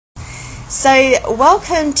So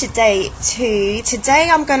welcome to day 2. Today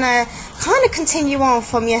I'm gonna kind of continue on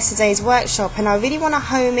from yesterday's workshop, and I really want to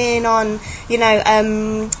home in on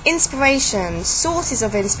inspiration, sources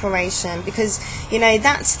of inspiration, because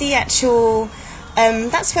that's the actual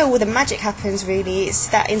that's where all the magic happens, really. It's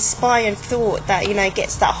that inspired thought that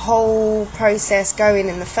gets that whole process going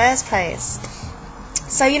in the first place.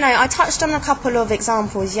 So I touched on a couple of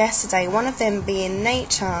examples yesterday, one of them being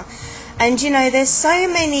nature. And there's so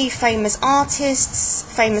many famous artists,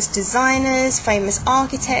 famous designers, famous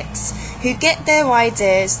architects who get their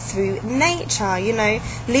ideas through nature.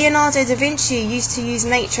 Leonardo da Vinci used to use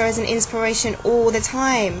nature as an inspiration all the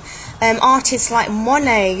time. Artists like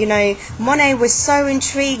Monet, Monet was so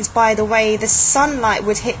intrigued by the way the sunlight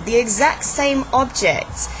would hit the exact same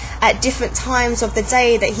object at different times of the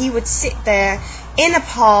day that he would sit there in a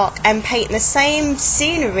park and paint the same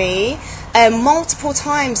scenery multiple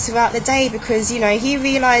times throughout the day, because he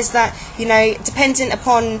realized that dependent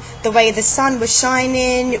upon the way the sun was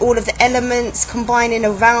shining, all of the elements combining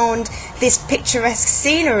around this picturesque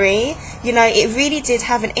scenery, it really did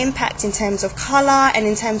have an impact in terms of color and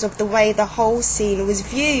in terms of the way the whole scene was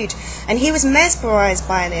viewed. And he was mesmerized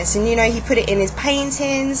by this, and he put it in his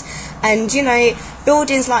paintings. And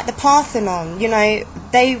buildings like the Parthenon,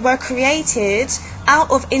 they were created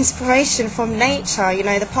out of inspiration from nature.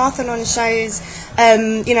 The Parthenon shows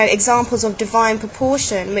examples of divine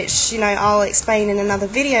proportion, which I'll explain in another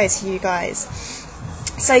video to you guys.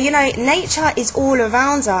 So nature is all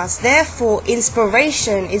around us, therefore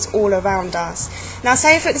inspiration is all around us. Now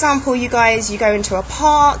say for example you go into a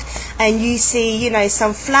park and you see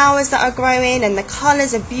some flowers that are growing, and the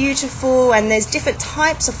colours are beautiful, and there's different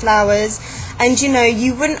types of flowers, and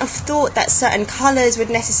you wouldn't have thought that certain colours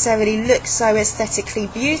would necessarily look so aesthetically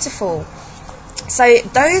beautiful. So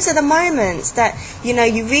those are the moments that you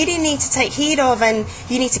really need to take heed of, and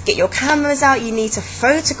you need to get your cameras out, you need to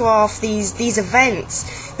photograph these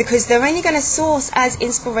events, because they're only going to source as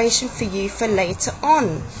inspiration for you for later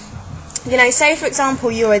on. Say for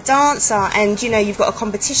example you're a dancer and you've got a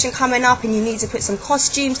competition coming up and you need to put some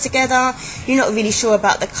costumes together. You're not really sure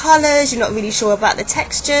about the colours, you're not really sure about the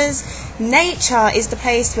textures. Nature is the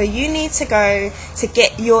place where you need to go to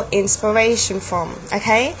get your inspiration from.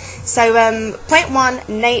 Okay, so point 1,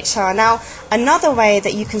 nature. Now another way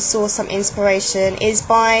that you can source some inspiration is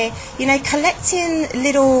by collecting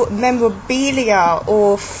little memorabilia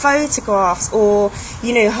or photographs, or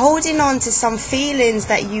holding on to some feelings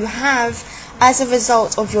that you have as a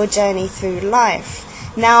result of your journey through life.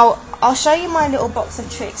 Now I'll show you my little box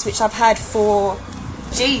of tricks, which I've had for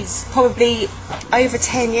probably over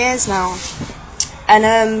 10 years now,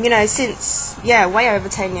 and since way over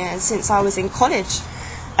 10 years, since I was in college.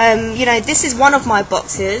 This is one of my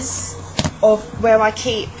boxes of where I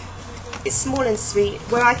keep, it's small and sweet,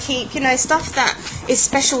 where I keep stuff that is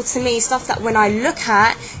special to me, stuff that when I look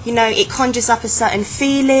at it conjures up a certain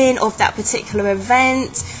feeling of that particular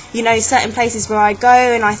event. Certain places where I go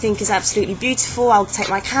and I think is absolutely beautiful, I'll take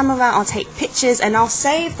my camera out, I'll take pictures and I'll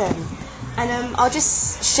save them. And I'll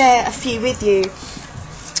just share a few with you.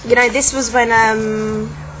 This was when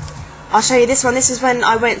I'll show you this one. This is when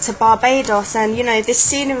I went to Barbados, and this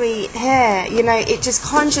scenery here, it just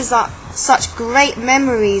conjures up such great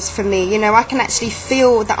memories for me. I can actually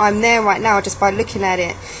feel that I'm there right now just by looking at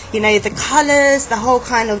it. The colours, the whole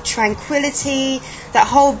kind of tranquility, that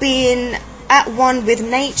whole being at one with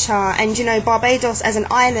nature. And Barbados as an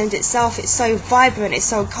island itself, it's so vibrant, it's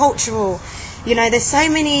so cultural. There's so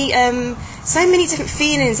many different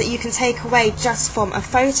feelings that you can take away just from a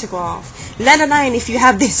photograph, let alone if you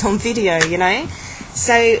have this on video.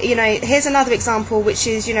 So here's another example, which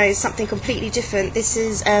is something completely different. This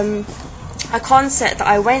is a concert that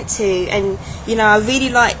I went to, and I really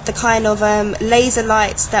liked the kind of laser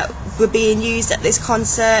lights that were being used at this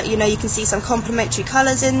concert. You can see some complementary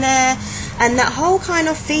colours in there, and that whole kind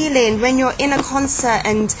of feeling when you're in a concert,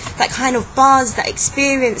 and that kind of buzz, that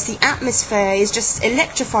experience, the atmosphere is just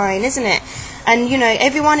electrifying, isn't it? And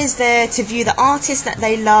everyone is there to view the artist that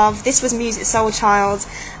they love. This was Music Soul Child,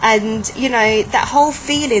 and that whole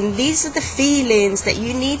feeling, these are the feelings that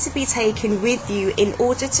you need to be taking with you in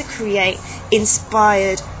order to create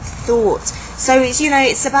inspired thought. So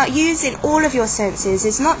it's about using all of your senses.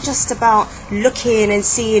 It's not just about looking and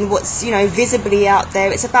seeing what's visibly out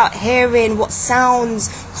there. It's about hearing what sounds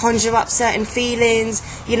conjure up certain feelings.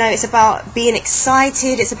 It's about being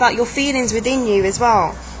excited. It's about your feelings within you as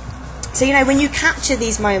well. So when you capture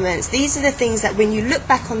these moments, these are the things that when you look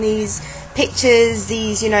back on these pictures,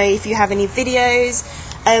 these if you have any videos,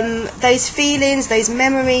 those feelings, those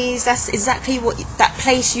memories, that's exactly what that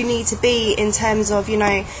place you need to be in terms of, you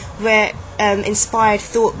know, where inspired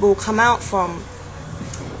thought will come out from.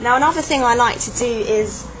 Now, another thing I like to do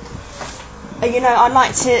is, you know, I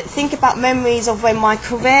like to think about memories of when my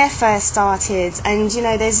career first started, and, you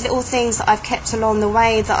know, there's little things that I've kept along the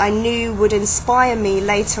way that I knew would inspire me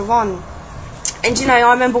later on. And, you know,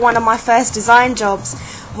 I remember one of my first design jobs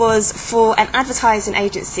was for an advertising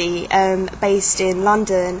agency based in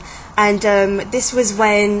London, and this was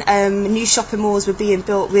when new shopping malls were being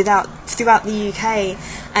built throughout the UK,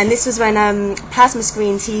 and this was when plasma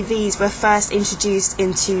screen TVs were first introduced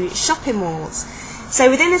into shopping malls. So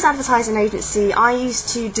within this advertising agency, I used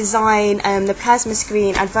to design the plasma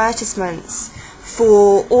screen advertisements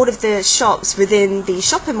for all of the shops within the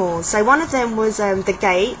shopping malls. So one of them was the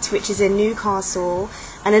Gate, which is in Newcastle,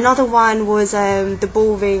 and another one was the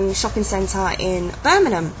Bullring Shopping Centre in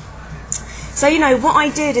Birmingham. So, you know, what I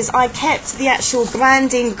did is I kept the actual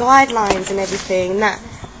branding guidelines and everything that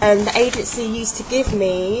the agency used to give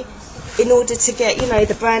me in order to get, you know,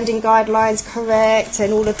 the branding guidelines correct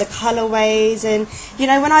and all of the colorways. And, you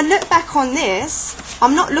know, when I look back on this,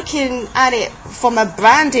 I'm not looking at it from a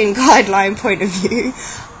branding guideline point of view.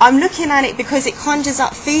 I'm looking at it because it conjures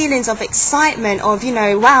up feelings of excitement of, you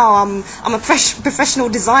know, wow, I'm a professional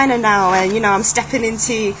designer now, and, you know, I'm stepping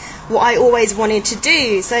into what I always wanted to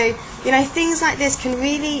do. So, you know, things like this can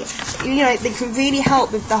really, you know, they can really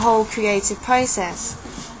help with the whole creative process.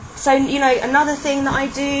 So, you know, another thing that I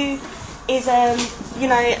do is, you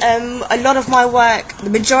know, a lot of my work, the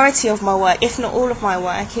majority of my work, if not all of my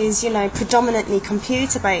work, is, you know, predominantly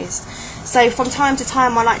computer based. So from time to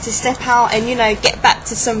time I like to step out and, you know, get back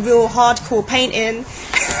to some real hardcore painting.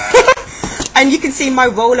 And you can see my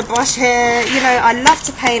roller brush here. You know, I love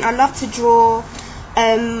to paint, I love to draw.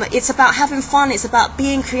 It's about having fun, it's about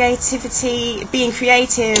being creative,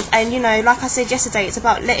 and, you know, like I said yesterday, it's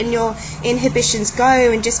about letting your inhibitions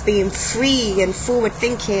go and just being free and forward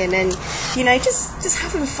thinking, and, you know, just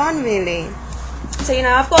having fun, really. So, you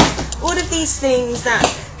know, I've got all of these things that,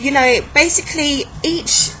 you know, basically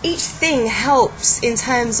each thing helps in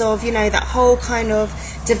terms of, you know, that whole kind of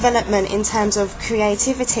development in terms of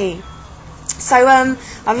creativity. So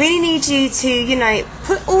I really need you to, you know,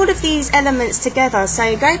 put all of these elements together.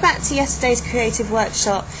 So go back to yesterday's creative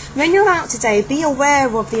workshop. When you're out today, be aware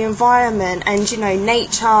of the environment and, you know,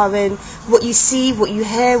 nature and what you see, what you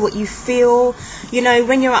hear, what you feel. You know,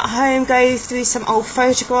 when you're at home, go through some old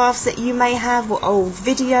photographs that you may have or old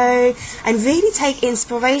video, and really take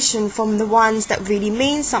inspiration from the ones that really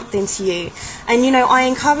mean something to you. And, you know, I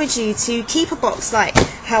encourage you to keep a box like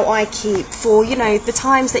how I keep for, you know, the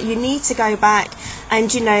times that you need to go back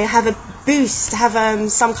and, you know, have a boost,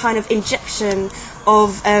 have some kind of injection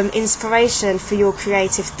of inspiration for your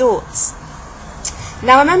creative thoughts.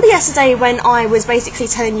 Now, I remember yesterday when I was basically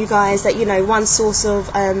telling you guys that, you know, one source of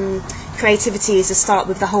creativity is to start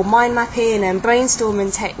with the whole mind mapping and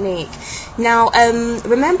brainstorming technique. Now,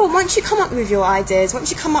 remember, once you come up with your ideas,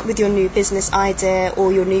 once you come up with your new business idea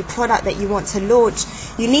or your new product that you want to launch,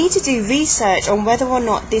 you need to do research on whether or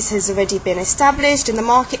not this has already been established in the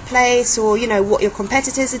marketplace, or, you know, what your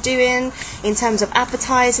competitors are doing in terms of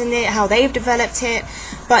advertising it, how they've developed it.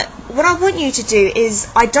 But what I want you to do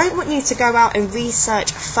is, I don't want you to go out and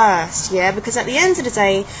research first, yeah, because at the end of the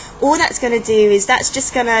day, all that's going to do is that's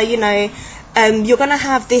just going to, you know, you're going to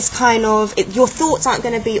have this kind of, your thoughts aren't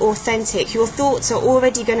going to be authentic. Your thoughts are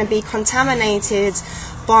already going to be contaminated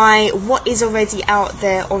by what is already out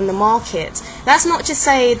there on the market. That's not to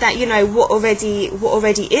say that, you know, what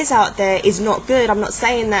already is out there is not good. I'm not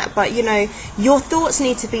saying that, but, you know, your thoughts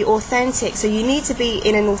need to be authentic. So you need to be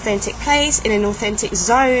in an authentic place, in an authentic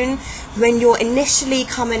zone when you're initially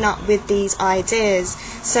coming up with these ideas.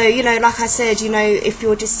 So, you know, like I said, you know, if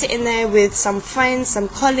you're just sitting there with some friends, some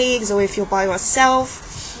colleagues, or if you're by yourself,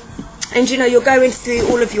 and, you know, you're going through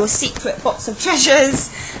all of your secret box of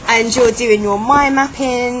treasures and you're doing your mind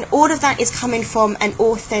mapping, all of that is coming from an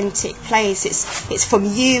authentic place. It's from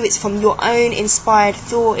you, it's from your own inspired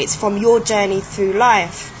thought, it's from your journey through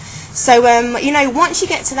life. So, you know, once you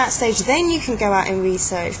get to that stage, then you can go out and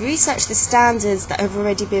research the standards that have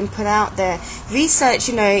already been put out there. Research,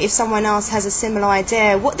 you know, if someone else has a similar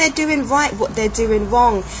idea, what they're doing right, what they're doing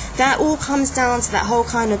wrong. That all comes down to that whole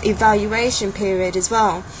kind of evaluation period as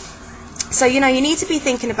well. So, you know, you need to be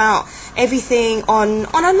thinking about everything on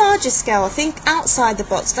a larger scale. Think outside the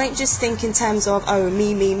box. Don't just think in terms of, oh,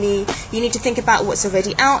 me. You need to think about what's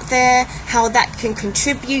already out there, how that can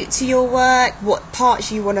contribute to your work, what parts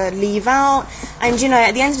you want to leave out. And, you know,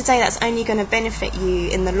 at the end of the day, that's only going to benefit you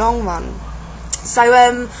in the long run. So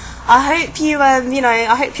I hope you you know,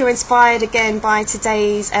 I hope you're inspired again by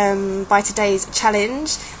today's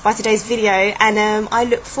challenge, by today's video, and I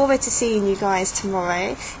look forward to seeing you guys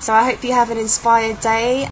tomorrow. So I hope you have an inspired day.